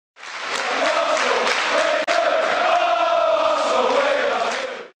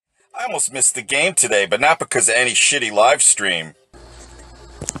almost missed the game today, but not because of any shitty live stream.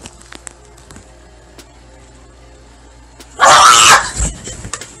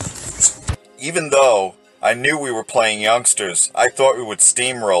 Even though I knew we were playing youngsters, I thought we would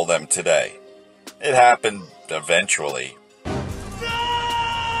steamroll them today. It happened eventually.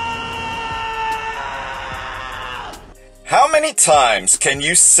 How many times can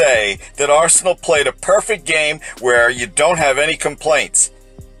you say that Arsenal played a perfect game where you don't have any complaints?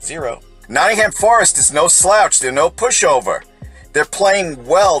 0. Nottingham Forest is no slouch, they're no pushover. They're playing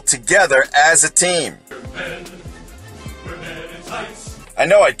well together as a team. I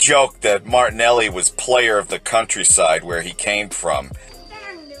know I joked that Martinelli was player of the countryside where he came from.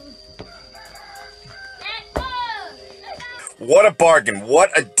 What a bargain,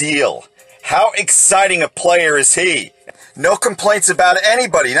 what a deal. How exciting a player is he? No complaints about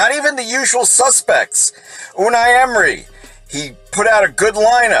anybody, not even the usual suspects. Unai Emery, he put out a good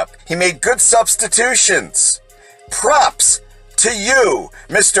lineup. He made good substitutions. Props to you,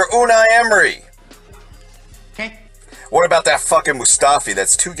 Mr. Unai Emery. Okay. What about that fucking Mustafi?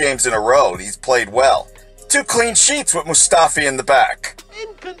 That's 2 games in a row. He's played well. 2 clean sheets with Mustafi in the back.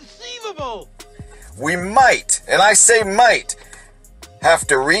 Inconceivable. We might, and I say might, have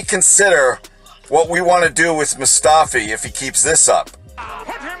to reconsider what we want to do with Mustafi if he keeps this up.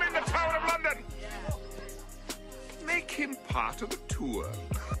 Put him in the Tower of London. Make him part of the tour.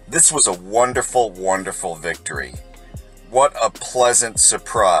 This was a wonderful, wonderful victory. What a pleasant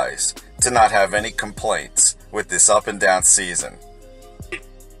surprise to not have any complaints with this up and down season.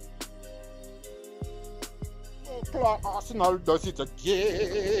 Arsenal does it again.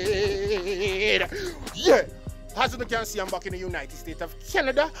 Yeah. As you can see, I'm back in the United States of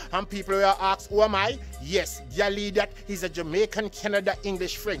Canada, and people will ask, who am I? Yes, your leader is a Jamaican, Canada,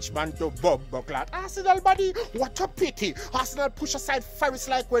 English, Frenchman to Bob Buckland. Arsenal, buddy, what a pity. Arsenal push aside Ferris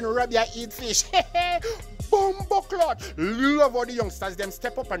like when Rabia eat fish. Buckland. Love how the youngsters, them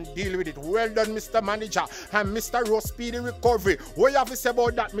step up and deal with it. Well done, Mr. Manager, and Mr. Rose Speedy Recovery. What you have to say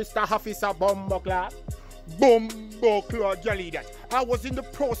about that, Mr. Hafisa Buckland? Buckland, your leader. I was in the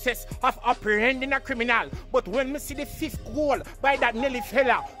process of apprehending a criminal, but when me see the 5th goal by that Nelly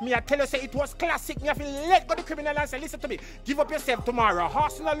fella, me I tell you say it was classic. Me have to let go the criminal and say, listen to me, give up yourself tomorrow.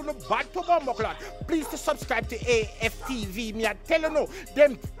 Arsenal no bad to Buckland. Please to subscribe to AFTV. Me I tell you no,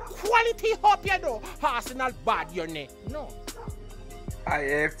 them quality hope you know. Arsenal bad your name. No.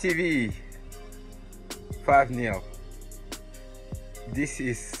 AFTV 5-0. This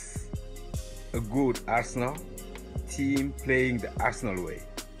is a good Arsenal team playing the Arsenal way,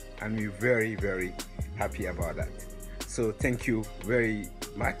 and we're very, very happy about that. So thank you very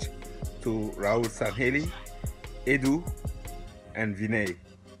much to Raul Sanheli, Edu and Vinay.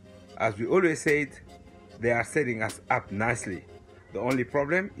 As we always said, they are setting us up nicely. The only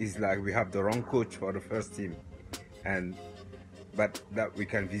problem is like we have the wrong coach for the first team, but that we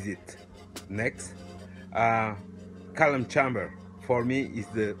can visit next. Callum Chamber for me is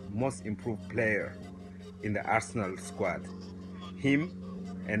the most improved player in the Arsenal squad. Him,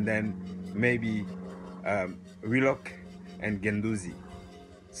 and then maybe Willock and Genduzi.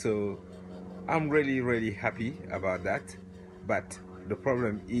 So I'm really, really happy about that. But the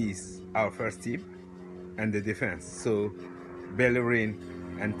problem is our first team and the defense. So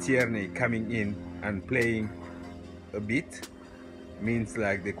Bellerin and Tierney coming in and playing a bit means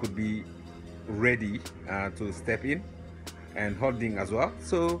like they could be ready to step in, and Holding as well.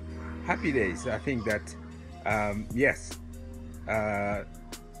 So happy days. I think that yes,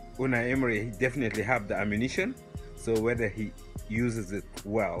 Unai Emery definitely have the ammunition, so whether he uses it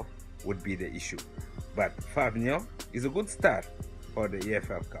well would be the issue. But 5-0 is a good start for the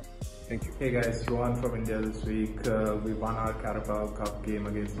EFL Cup. Thank you. Hey guys, Rohan from India this week. We won our Carabao Cup game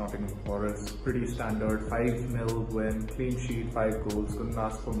against Nottingham Forest. Pretty standard, 5-0 win, clean sheet, 5 goals, couldn't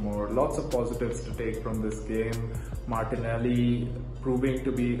ask for more. Lots of positives to take from this game. Martinelli proving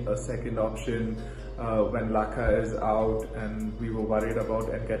to be a second option when Laka is out, and we were worried about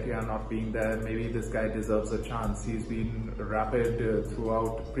Nketiah not being there. Maybe this guy deserves a chance. He's been rapid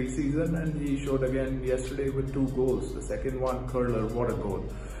throughout preseason, and he showed again yesterday with 2 goals. The second one, curler, what a goal.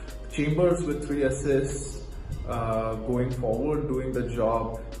 Chambers with 3 assists, going forward, doing the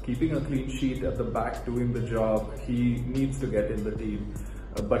job, keeping a clean sheet at the back, doing the job. He needs to get in the team.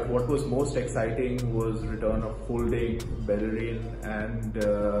 But what was most exciting was return of Holding, Bellerin and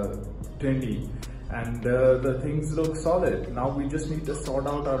Tini. And the things look solid. Now we just need to sort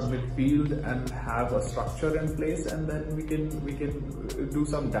out our midfield and have a structure in place, and then we can do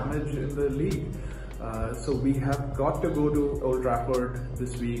some damage in the league. So we have got to go to Old Trafford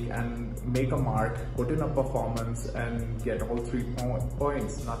this week and make a mark, put in a performance and get all 3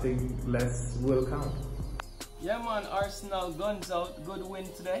 points. Nothing less will count. Yeah man, Arsenal guns out, good win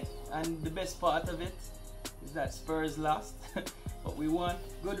today, and the best part of it is that Spurs lost, but we won.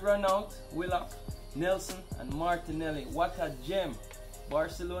 Good run out, Willock, Nelson and Martinelli, what a gem.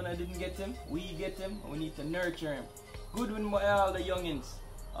 Barcelona didn't get him, we get him, we need to nurture him. Good win by all the youngins.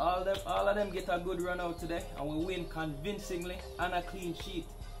 All of them get a good run out today, and we win convincingly and a clean sheet.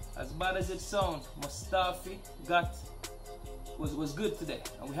 As bad as it sounds, Mustafi was good today,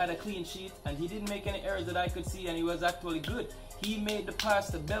 and we had a clean sheet, and he didn't make any errors that I could see, and he was actually good. He made the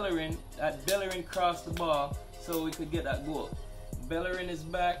pass to Bellerin, that Bellerin crossed the ball so we could get that goal. Bellerin is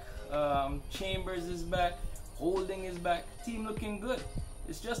back, Chambers is back, Holding is back, team looking good.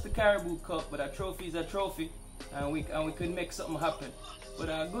 It's just the Carabao Cup, but a trophy is a trophy, and we could make something happen. But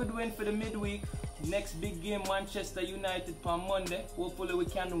a good win for the midweek. Next big game, Manchester United on Monday. Hopefully we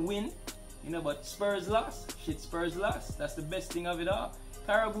can win. You know, but Spurs lost. Shit, Spurs lost. That's the best thing of it all.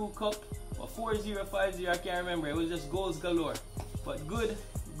 Carabao Cup, or 4-0, 5-0, I can't remember. It was just goals galore. But good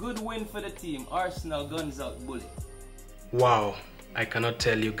win for the team. Arsenal guns out, bully. Wow, I cannot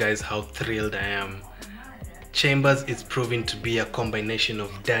tell you guys how thrilled I am. Chambers is proving to be a combination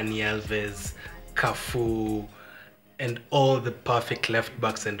of Dani Alves, Cafu, and all the perfect left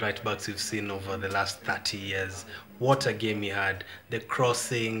backs and right backs you've seen over the last 30 years. What a game he had. The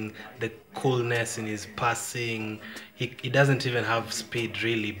crossing, the coolness in his passing. He doesn't even have speed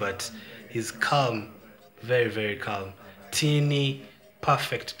really, but he's calm, very, very calm. Tini,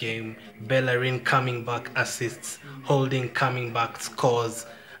 perfect game. Bellerin coming back, assists. Holding coming back, scores.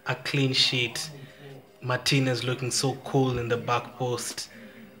 A clean sheet. Martinez looking so cool in the back post.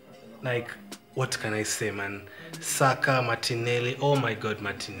 Like, what can I say, man? Saka, Martinelli, oh my god,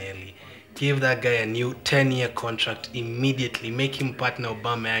 Martinelli. Give that guy a new 10-year contract immediately. Make him partner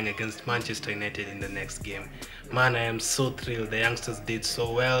Aubameyang against Manchester United in the next game. Man, I am so thrilled. The youngsters did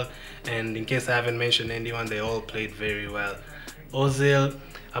so well, and in case I haven't mentioned anyone, they all played very well. Ozil,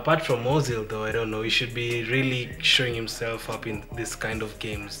 apart from Ozil though, I don't know, he should be really showing himself up in this kind of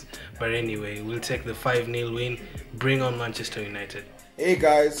games. But anyway, we'll take the 5-0 win. Bring on Manchester United. Hey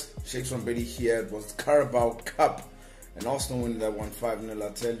guys, Shakes from Betty here. It was the Carabao Cup, and Arsenal winning that 1-5-0. I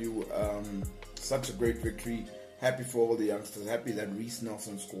tell you, such a great victory. Happy for all the youngsters. Happy that Reece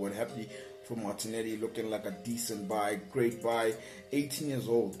Nelson scored. Happy for Martinelli looking like a decent buy. Great buy. 18 years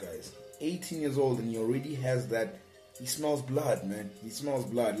old, guys. 18 years old, and he already has that. He smells blood, man. He smells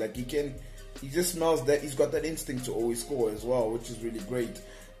blood. Like he just smells that. He's got that instinct to always score as well, which is really great.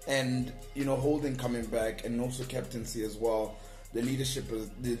 And you know, Holding coming back, and also captaincy as well. The leadership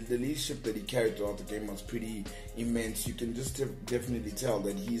that he carried throughout the game was pretty immense. You can just definitely tell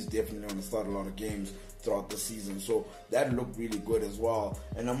that he's definitely going to start a lot of games throughout the season. So that looked really good as well.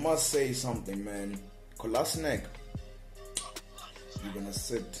 And I must say something, man. Kolasinac, you're going to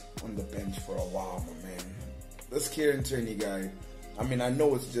sit on the bench for a while, my man. This Kieran Tierney guy, I mean, I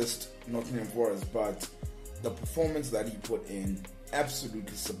know it's just Nottingham Forest, but the performance that he put in,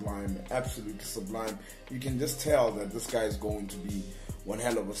 absolutely sublime, absolutely sublime. You can just tell that this guy is going to be one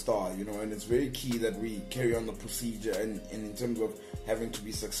hell of a star, you know, and it's very key that we carry on the procedure and in terms of having to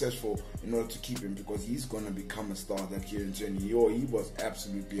be successful in order to keep him, because he's going to become a star, that Kieran Tierney. He was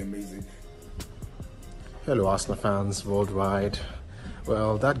absolutely amazing. Hello Arsenal fans worldwide.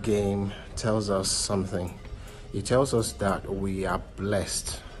 Well, that game tells us something. It tells us that we are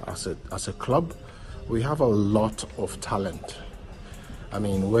blessed as a club. We have a lot of talent. I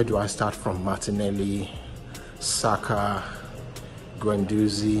mean, where do I start from? Martinelli, Saka,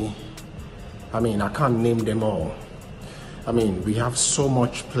 Guendouzi. I mean, I can't name them all. I mean, we have so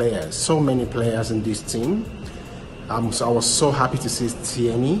many players in this team. I was so happy to see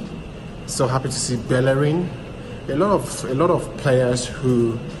Tierney, so happy to see Bellerin. A lot of players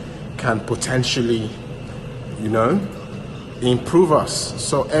who can potentially, you know, improve us.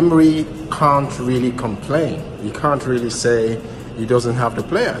 So Emery can't really complain. He can't really say he doesn't have the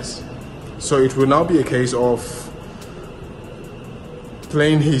players. So it will now be a case of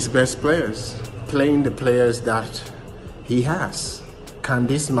playing his best players, playing the players that he has. Can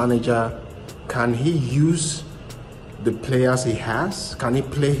this manager, can he use the players he has? Can he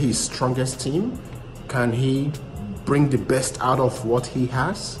play his strongest team? Can he bring the best out of what he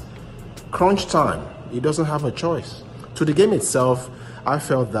has? Crunch time, he doesn't have a choice. To the game itself, I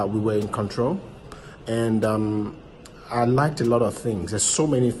felt that we were in control, and I liked a lot of things. There's so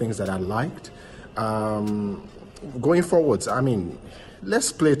many things that I liked. Going forwards, I mean,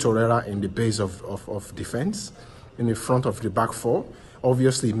 let's play Torreira in the base of defense, in the front of the back four.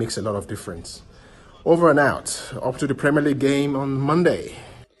 Obviously, it makes a lot of difference. Over and out. Up to the Premier League game on Monday.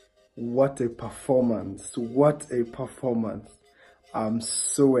 What a performance. What a performance. I'm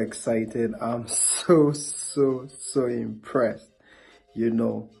so excited. I'm so impressed. You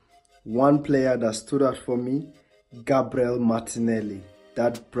know, one player that stood out for me, Gabriel Martinelli.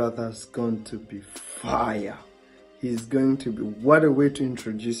 That brother's going to be fire. He's going to be, what a way to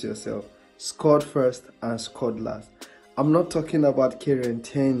introduce yourself. Scored first and scored last. I'm not talking about Kieran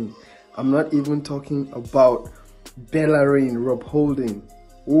Tierney. I'm not even talking about Bellerin, Rob Holding.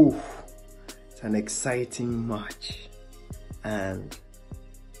 Ooh, it's an exciting match. And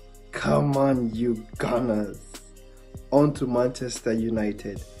come on, you Gunners. On to Manchester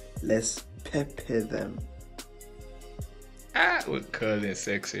United. Let's pepper them. We're calling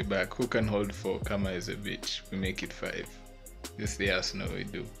sexy back. Who can hold 4? Kama is a bitch. We make it 5. This is the Arsenal we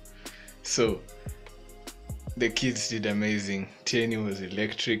do. So, the kids did amazing. Tierney was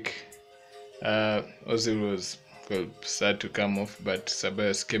electric. Ozil was sad to come off, but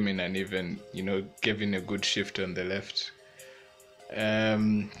Ceballos came in and even, gave in a good shift on the left.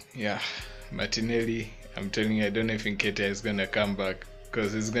 Yeah, Martinelli, I'm telling you, I don't know if Nketiah is gonna come back,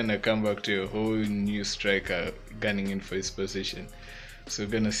 because he's gonna come back to a whole new striker gunning in for his position. So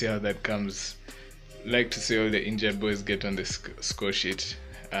we're gonna see how that comes. Like to see all the injured boys get on the score sheet.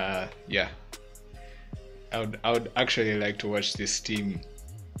 Yeah, I would actually like to watch this team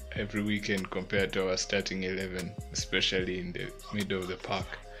every weekend compared to our starting 11, especially in the middle of the park.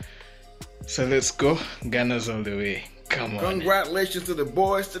 So let's go, Gunners all the way. Come on. Congratulations to the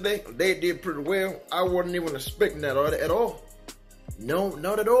boys today. They did pretty well. I wasn't even expecting that at all. No,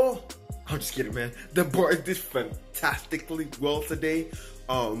 not at all. I'm just kidding, man. The boys did fantastically well today.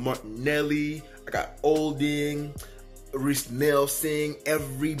 Martinelli, I got Olding, Reece Nelson,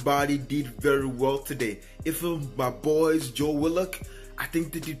 everybody did very well today. Even my boys, Joe Willock, I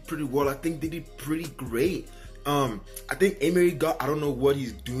think they did pretty well. I think they did pretty great. I think Emery I don't know what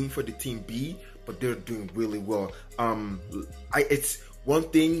he's doing for the team B, but they're doing really well. It's one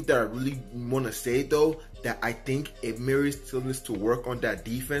thing that I really want to say though, that I think Emery still needs to work on that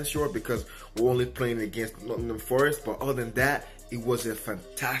defense, sure, because we're only playing against Nottingham Forest. But other than that, it was a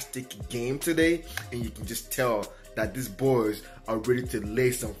fantastic game today, and you can just tell that these boys are ready to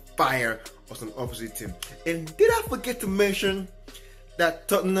lay some fire on some opposite team. And did I forget to mention that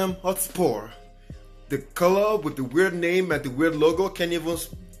Tottenham Hotspur, the color with the weird name and the weird logo, can't even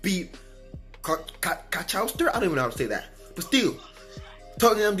beat Kachauster? I don't even know how to say that. But still,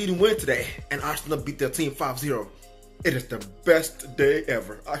 Tottenham didn't win today, and Arsenal beat their team 5-0. It is the best day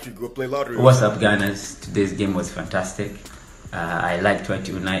ever. I should go play lottery. What's up, Gunners? Today's game was fantastic. I liked what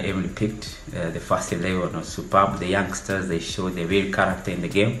Unai Emery picked. The first 11 was superb. The youngsters, they showed their real character in the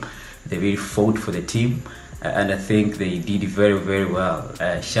game. They really fought for the team, and I think they did very, very well.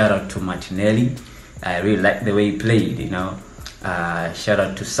 Shout out to Martinelli. I really liked the way he played, Shout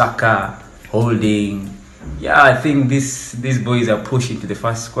out to Saka, Holding. Yeah, I think these boys are pushing to the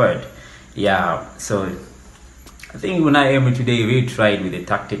first squad. Yeah, so I think Unai Emery today really tried with the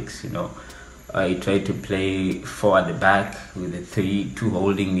tactics, He tried to play 4 at the back with the 2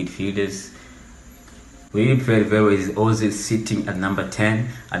 holding midfielders. We really played very well. He's also sitting at number 10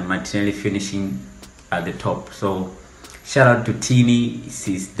 and Martinelli finishing at the top. So shout out to Tini, it's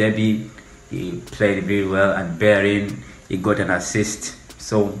his debut. He played very well, and Bellerin, he got an assist.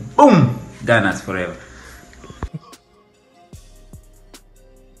 So boom, Gunners forever.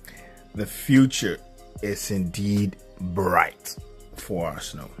 The future is indeed bright for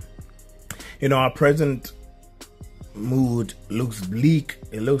Arsenal. Our present mood looks bleak.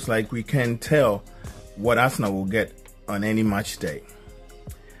 It looks like we can't tell what Arsenal will get on any match day.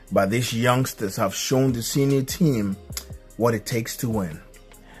 But these youngsters have shown the senior team what it takes to win.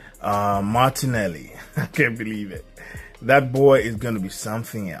 Martinelli, I can't believe it. That boy is going to be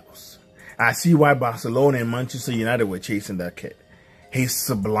something else. I see why Barcelona and Manchester United were chasing that kid. He's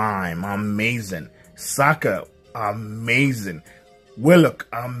sublime, amazing. Saka, amazing. Willock,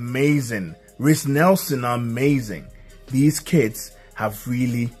 amazing. Reece Nelson, amazing. These kids have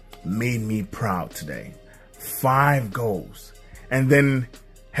really made me proud today. 5 goals. And then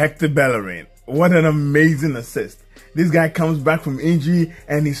Hector Bellerin, what an amazing assist. This guy comes back from injury,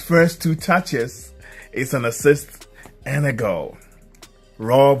 and his first 2 touches, it's an assist and a goal.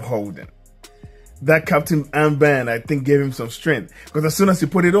 Rob Holding. That captain armband, I think, gave him some strength, because as soon as he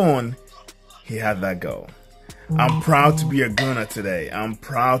put it on, he had that goal. I'm proud to be a Gunner today. I'm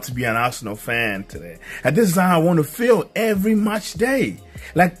proud to be an Arsenal fan today. And this is how I want to feel every match day.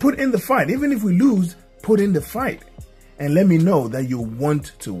 Like, put in the fight. Even if we lose, put in the fight. And let me know that you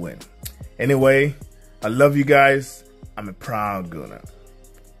want to win. Anyway, I love you guys. I'm a proud Gunner.